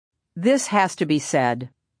This has to be said.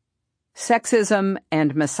 Sexism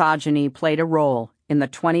and misogyny played a role in the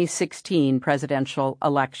 2016 presidential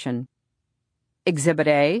election. Exhibit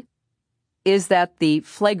A is that the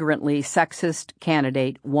flagrantly sexist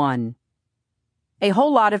candidate won. A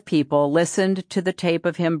whole lot of people listened to the tape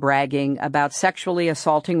of him bragging about sexually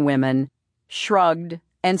assaulting women, shrugged,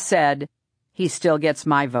 and said, "He still gets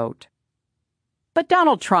my vote." But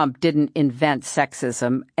Donald Trump didn't invent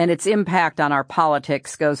sexism, and its impact on our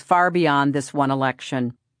politics goes far beyond this one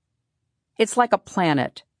election. It's like a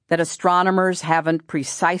planet that astronomers haven't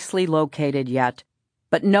precisely located yet,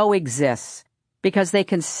 but know exists because they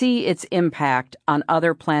can see its impact on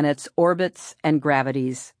other planets' orbits and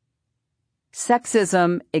gravities.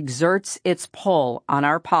 Sexism exerts its pull on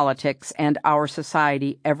our politics and our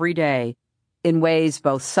society every day in ways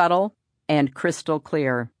both subtle and crystal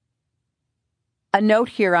clear. A note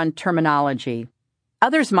here on terminology.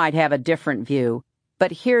 Others might have a different view,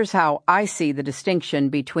 but here's how I see the distinction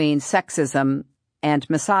between sexism and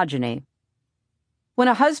misogyny. When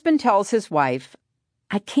a husband tells his wife,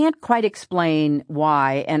 "I can't quite explain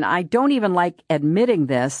why, and I don't even like admitting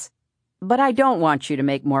this, but I don't want you to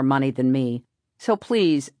make more money than me, so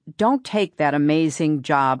please don't take that amazing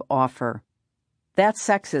job offer." That's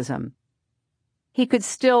sexism. He could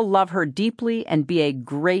still love her deeply and be a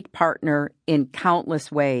great partner in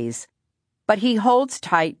countless ways, but he holds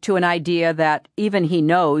tight to an idea that even he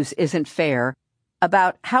knows isn't fair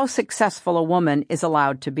about how successful a woman is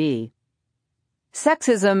allowed to be.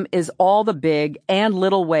 Sexism is all the big and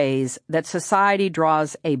little ways that society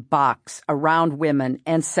draws a box around women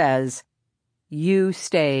and says, "You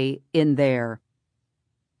stay in there."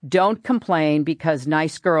 Don't complain because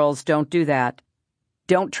nice girls don't do that.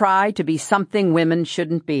 Don't try to be something women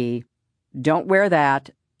shouldn't be. Don't wear that.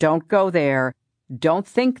 Don't go there. Don't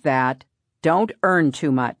think that. Don't earn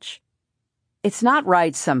too much. It's not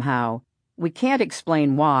right somehow. We can't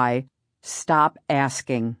explain why. Stop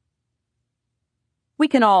asking. We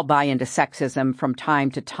can all buy into sexism from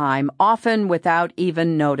time to time, often without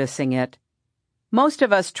even noticing it. Most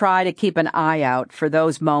of us try to keep an eye out for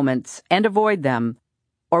those moments and avoid them,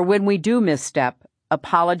 or when we do misstep,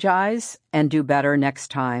 apologize and do better next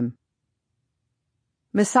time.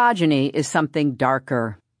 Misogyny is something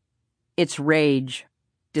darker. It's rage,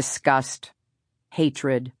 disgust,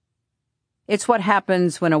 hatred. It's what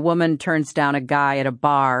happens when a woman turns down a guy at a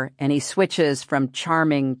bar and he switches from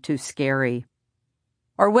charming to scary.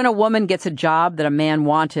 Or when a woman gets a job that a man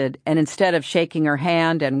wanted and instead of shaking her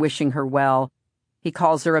hand and wishing her well, he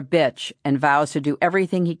calls her a bitch and vows to do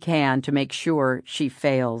everything he can to make sure she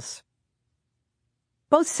fails.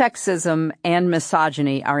 Both sexism and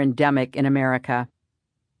misogyny are endemic in America.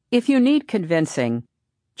 If you need convincing,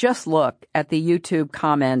 just look at the YouTube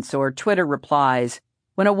comments or Twitter replies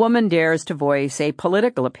when a woman dares to voice a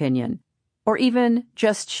political opinion, or even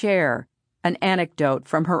just share an anecdote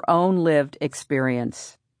from her own lived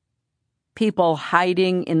experience. People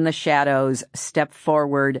hiding in the shadows step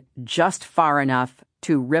forward just far enough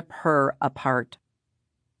to rip her apart.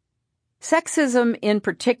 Sexism in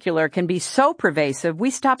particular can be so pervasive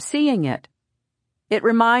we stop seeing it. It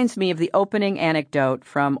reminds me of the opening anecdote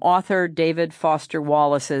from author David Foster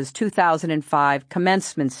Wallace's 2005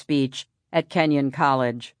 commencement speech at Kenyon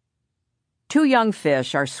College. Two young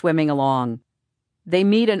fish are swimming along. They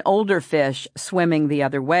meet an older fish swimming the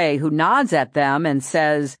other way who nods at them and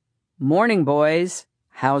says, "Morning, boys.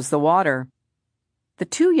 How's the water?" The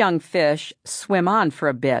two young fish swim on for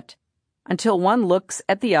a bit, until one looks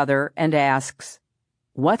at the other and asks,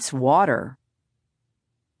 "What's water?"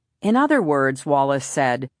 In other words, Wallace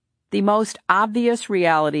said, the most obvious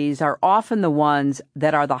realities are often the ones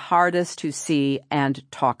that are the hardest to see and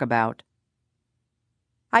talk about.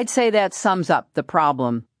 I'd say that sums up the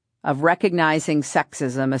problem of recognizing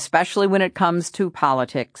sexism, especially when it comes to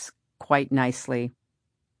politics, quite nicely.